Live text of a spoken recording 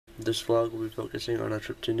This vlog will be focusing on our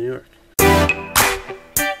trip to New York.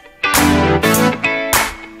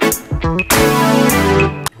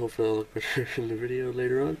 Hopefully I'll look better in the video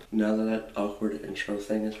later on. Now that awkward intro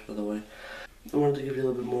thing is out of the way, I wanted to give you a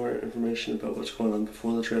little bit more information about what's going on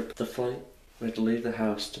before the trip. The flight, we had to leave the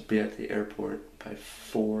house to be at the airport by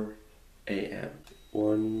 4 a.m.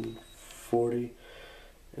 1:40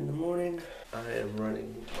 in the morning. I am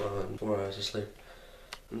running on 4 hours of sleep.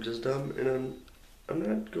 I'm just dumb and I'm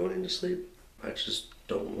not going into sleep. I just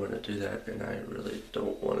don't want to do that, and I really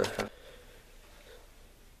don't want to have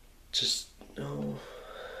just no.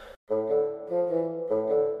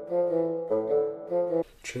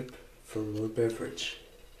 Trip from Lord Beverage.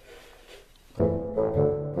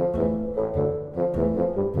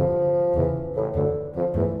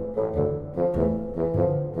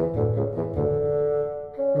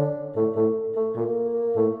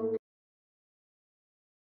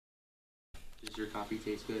 Does your coffee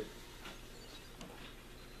taste good?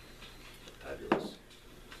 Fabulous.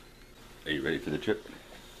 Are you ready for the trip?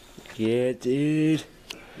 Yeah, dude.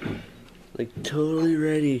 Like, totally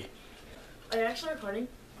ready. Are you actually recording?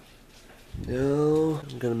 No,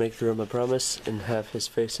 I'm gonna make through my promise and have his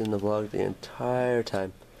face in the vlog the entire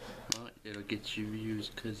time. Well, it'll get you views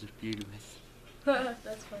because of beautiness.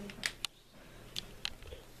 That's funny.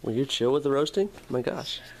 Will you chill with the roasting? My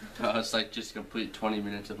gosh. Oh, it's like just complete 20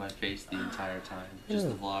 minutes of my face the entire time. Just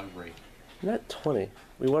the vlog break. Not 20.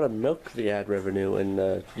 We want to milk the ad revenue in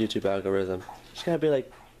the YouTube algorithm. It's gotta be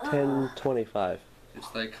like 10-25.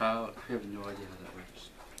 It's like how I have no idea how that works.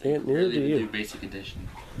 Yeah, neither Really do to you. do basic addition.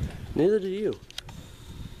 Neither do you.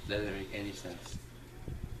 That doesn't make any sense.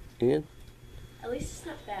 Ian? At least it's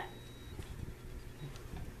not fat.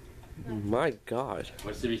 My God.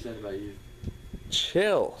 What's to be said about you?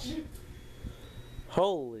 Chill.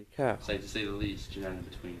 Holy cow. It's like, to say the least, you're not in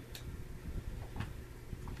between.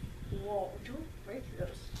 Whoa, don't break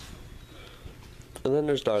those. And then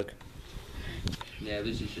there's Doug. Yeah, at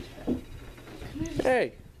least you should have.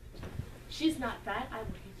 Hey. She's not fat, I will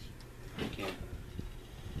hit you. You can't.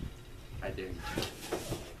 I dare you.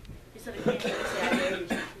 You said I can't, you said I dare you.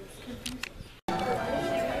 It's confusing.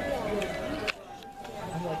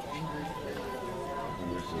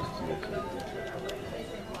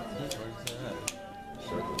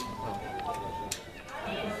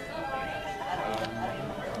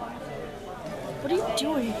 What are you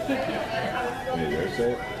doing?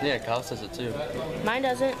 Yeah, Kyle says it too. Mine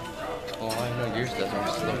doesn't. Oh, I know yours doesn't. I'm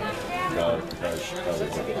just looking.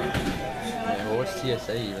 Yeah, well, what's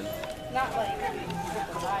TSA even? Not like.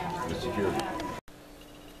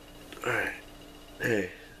 Alright. Hey.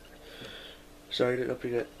 Sorry I didn't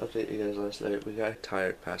update you guys last night. We got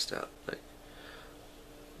tired, passed out. Like,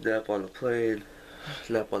 nap on the plane,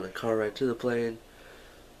 nap on the car ride to the plane,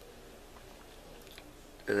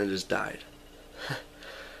 and then just died.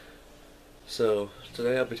 So,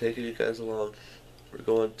 today I'll be taking you guys along. We're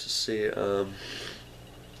going to see the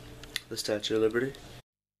Statue of Liberty.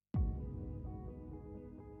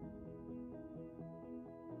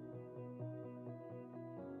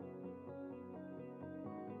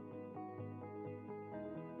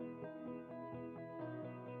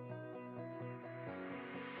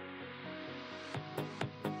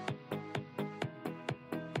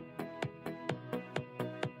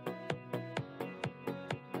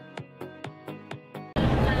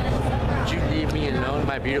 Would you leave me alone,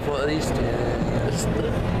 my beautiful Elise?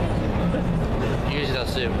 Use it, I'll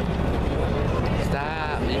sue.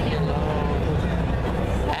 Stop, leave me alone.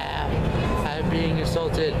 I'm being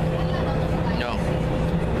assaulted. No.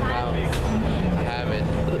 Wow. I have it.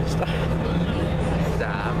 Stop.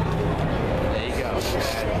 Stop. There you go.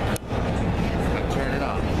 Now turn it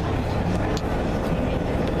off.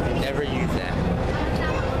 Never use that.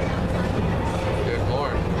 Good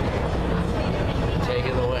Lord. Take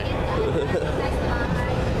it away.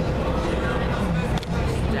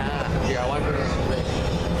 Nah, here, I want to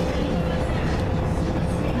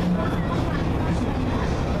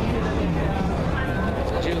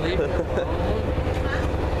Did you leave?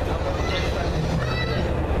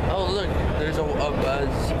 Oh, look, there's a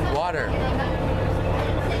water.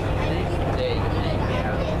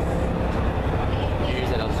 Use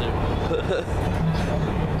it, I'll sue.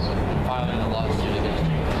 Filing a lawsuit against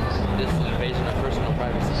you. This is an invasion of personal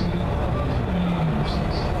privacy.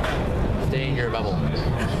 Stay in your bubble.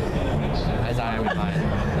 As I am in mine.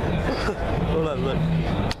 Hold on, look.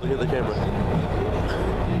 Look at the camera.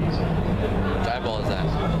 Which eyeball is that?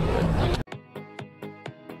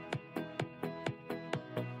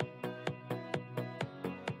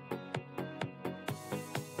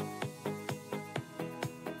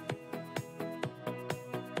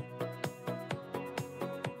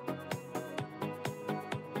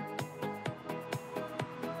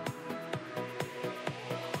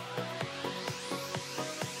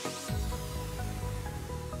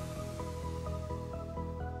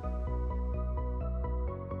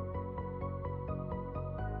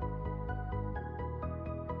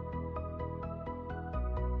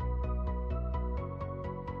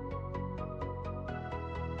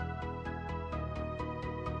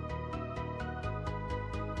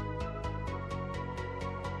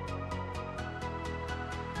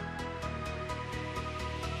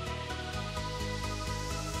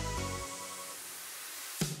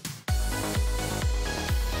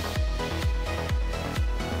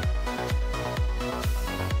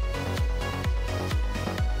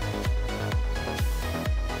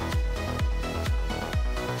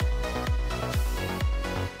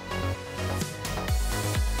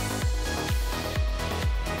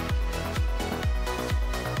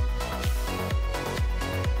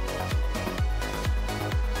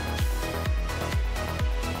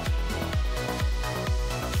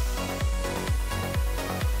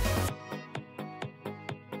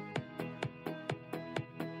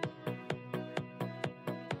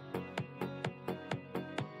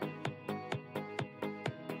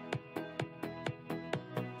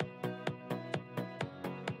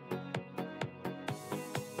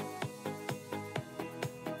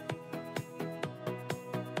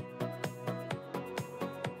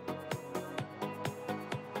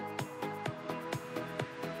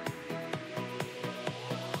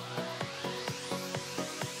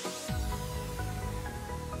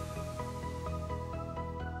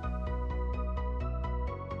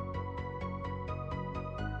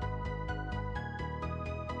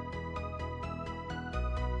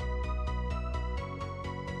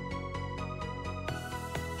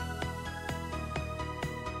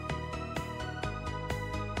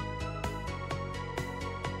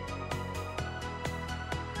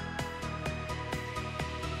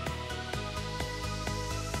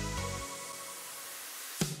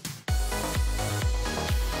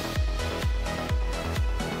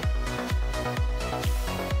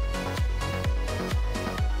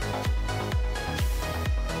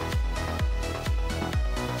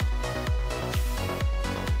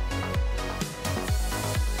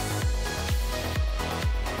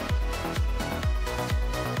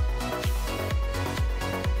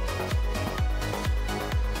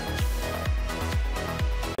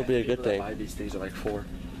 be a good People that thing. buy these things are like 4.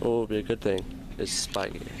 What would be a good thing is spy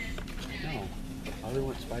gear. No. Why do we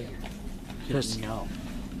want spy gear? Yes. No.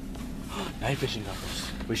 Night fishing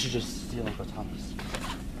goggles. We should just steal Uncle Thomas.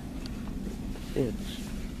 Yeah.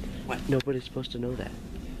 What? Nobody's supposed to know that.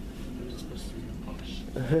 What is it supposed to be? Oh, shit.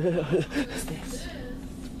 What's this?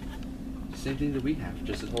 Same thing that we have,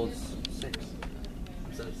 just it holds 6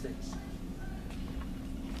 instead of 6.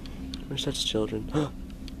 We're such children.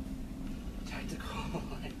 Tactical.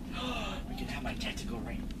 We can have my tactical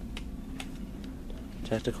right.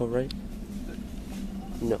 Tactical right?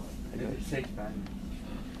 No. I don't. It takes battery.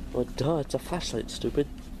 Well, duh, it's a flashlight, stupid.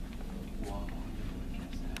 Whoa.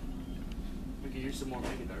 We could use some more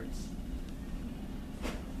mega darts.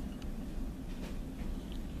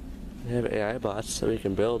 We have AI bots that we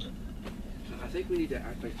can build. I think we need to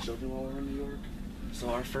act like children while we're in New York. So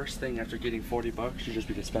our first thing after getting $40 should just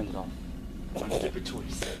be to spend it all on stupid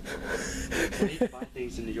toys. We need to buy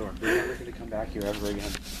things in New York. We're never going to come back here ever again.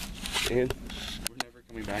 And We're never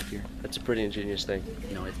coming back here. that's a pretty ingenious thing.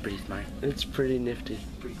 No, it's pretty smart. It's pretty nifty.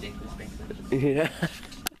 Pretty dangerous, basically. Yeah.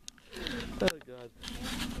 Oh god.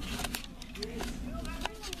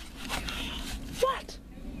 What?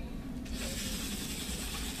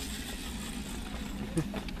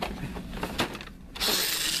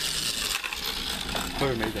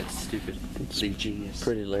 Whoever made that stupid. It's genius.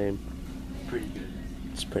 Pretty lame. Pretty good.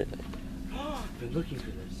 It's pretty lame. I've been looking for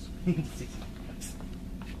this. 69 bucks.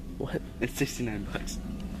 What? It's 69 bucks.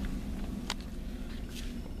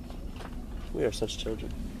 We are such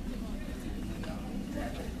children.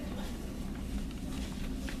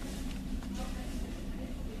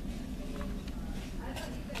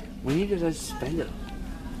 We need to just spend it.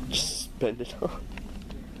 Just spend it all.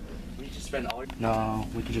 We need to spend all. No,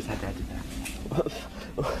 we can just have Dad do that.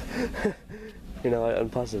 You know, I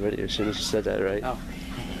unpaused the video as soon as you said that, right? Oh.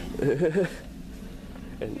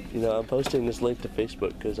 And, you know, I'm posting this link to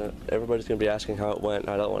Facebook because everybody's going to be asking how it went.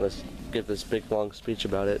 I don't want to give this big, long speech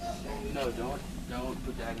about it. No, don't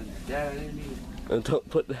put that in there. Dad, I didn't mean it. And don't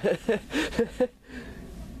put that. It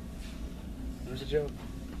was a joke.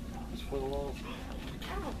 It was for the love.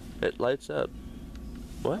 It lights up.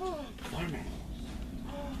 What? Farm animals.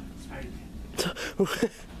 Spider-Man.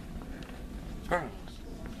 Farm animals.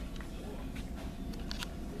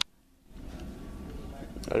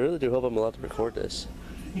 I really do hope I'm allowed to record this.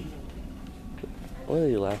 What are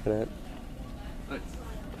you laughing at? Look.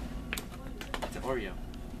 It's an Oreo.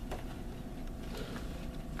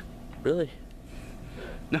 Really?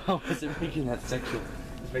 No, it's making that sexual.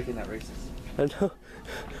 It's making that racist. I know.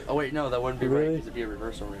 Oh wait, no, that wouldn't be right Really? because it'd be a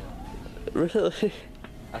reverse Oreo. Really?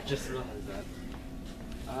 I just realized that.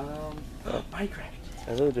 Minecraft.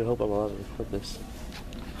 I really do hope I'm allowed to record this.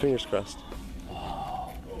 Fingers crossed.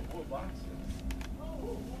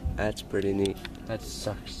 That's pretty neat. That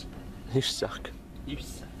sucks. You suck. You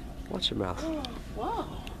suck. Watch your mouth. Whoa.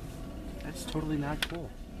 That's totally not cool.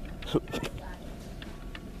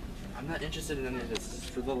 I'm not interested in any of this. This is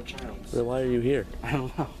for little childs. Then why are you here? I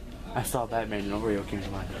don't know. I saw Batman and Oreo came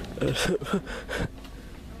to mind.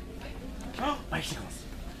 Bicycles.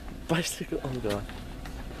 Bicycle. Oh god.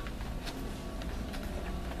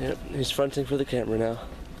 Yep, he's fronting for the camera now.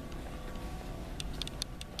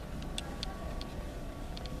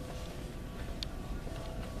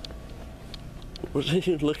 What are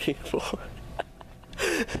you looking for? We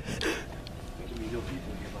can be real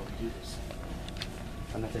people here while we do this.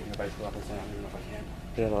 I'm not taking a bicycle off this and I don't even know if I can.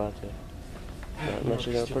 You're not allowed to. Not unless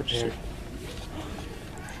you're gonna purchase it.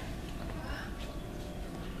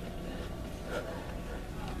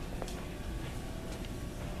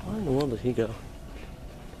 Where in the world did he go?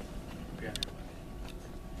 Yeah.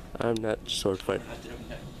 I'm not sword fighting. Not doing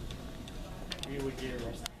that. We would get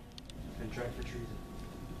arrested and tried for treason.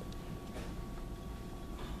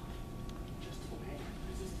 Just obey.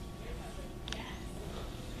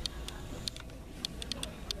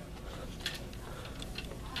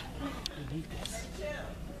 We need this.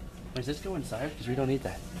 Wait, does this go inside? Because we don't need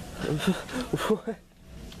that. What?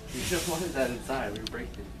 We just wanted that inside. We would break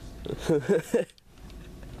things.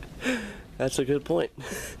 That's a good point.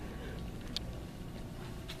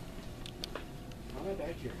 How am I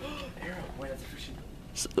back here? Arrow. Wait, that's a fishing.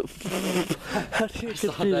 How do you I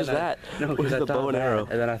saw confuse that No, with because I the thought bow and that, arrow?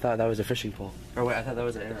 and then I thought that was a fishing pole. Or wait, I thought that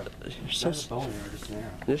was an arrow. You're so, Not a bow and arrow, just an arrow.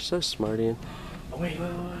 you're so smarty. Oh, wait. Where?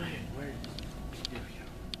 Here we go.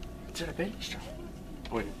 It's in a bench straw.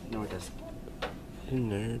 Wait, no, it doesn't. You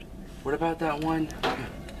nerd. What about that one?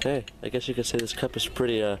 Hey, I guess you could say this cup is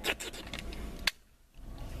pretty,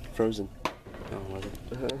 frozen. Oh, was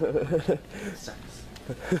it? Sucks.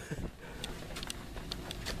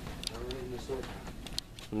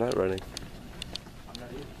 I'm not running. I'm not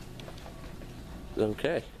either.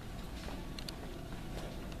 Okay.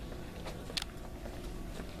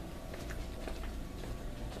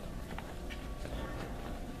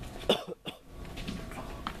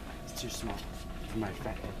 It's too small for my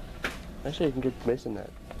fat head. Actually, you can get Mason that.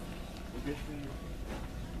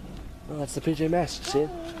 Oh, that's the PJ Masks, see?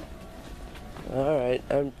 Alright,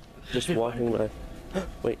 I'm just walking by.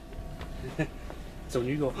 Wait. So when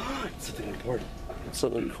you go, it's something important.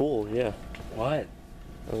 Something cool, yeah. What?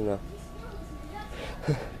 I don't know.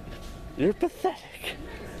 You're pathetic.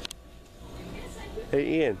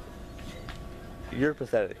 Hey, Ian. You're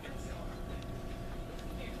pathetic.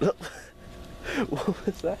 What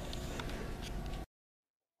was that?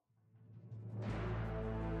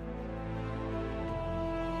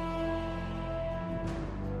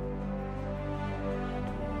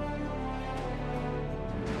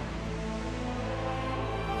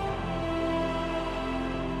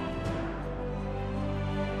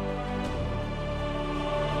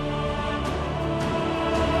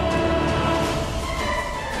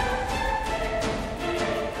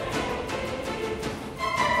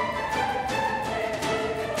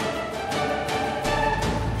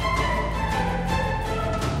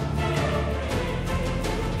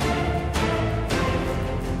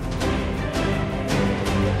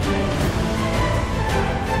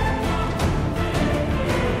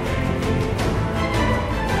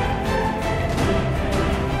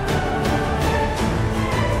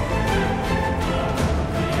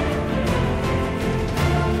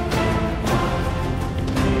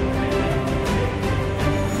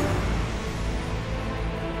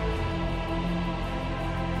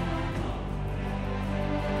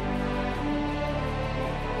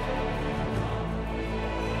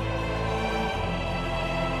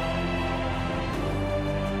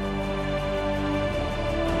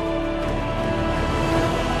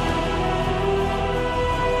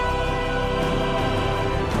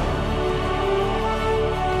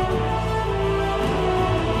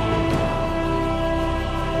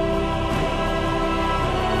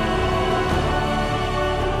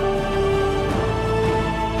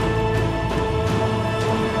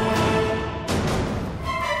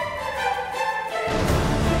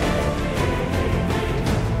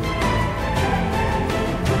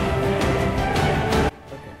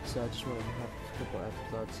 So I just wanted to have a couple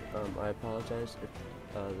afterthoughts. I apologize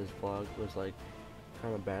if this vlog was like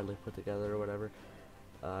kind of badly put together or whatever.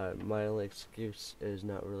 My only excuse is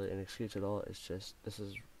not really an excuse at all. It's just this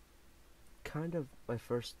is kind of my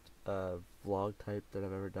first vlog type that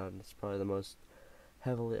I've ever done. It's probably the most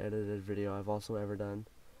heavily edited video I've also ever done.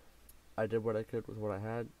 I did what I could with what I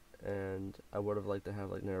had, and I would have liked to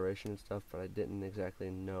have like narration and stuff, but I didn't exactly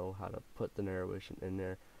know how to put the narration in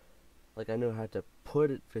there. Like, I knew how to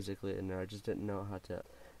put it physically in there, I just didn't know how to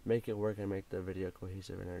make it work and make the video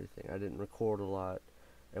cohesive and everything. I didn't record a lot,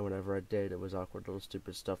 and whenever I did, it was awkward little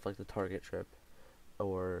stupid stuff like the Target trip,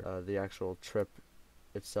 or the actual trip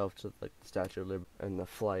itself to like the Statue of Liberty and the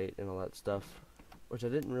flight and all that stuff, which I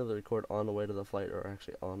didn't really record on the way to the flight or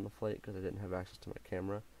actually on the flight because I didn't have access to my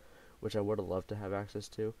camera, which I would have loved to have access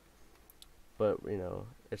to. But, you know,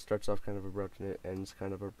 it starts off kind of abrupt and it ends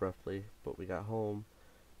kind of abruptly, but we got home.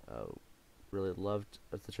 Really loved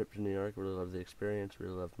the trip to New York. Really loved the experience.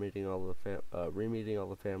 Really loved meeting all the re-meeting all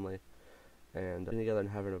the family, and getting together and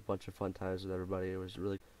having a bunch of fun times with everybody. It was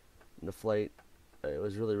really the flight. It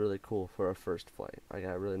was really cool for our first flight. I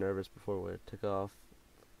got really nervous before we took off,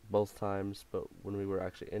 both times. But when we were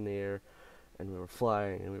actually in the air, and we were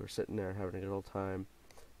flying, and we were sitting there having a good old time,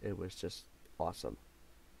 it was just awesome.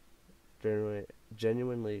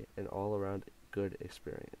 Genuinely an all-around good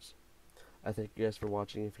experience. I thank you guys for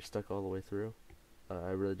watching if you stuck all the way through. I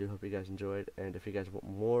really do hope you guys enjoyed, and if you guys want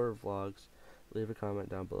more vlogs, leave a comment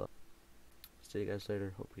down below. See you guys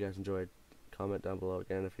later. Hope you guys enjoyed. Comment down below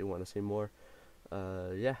again if you want to see more.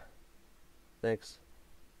 Yeah. Thanks.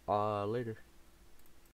 Later.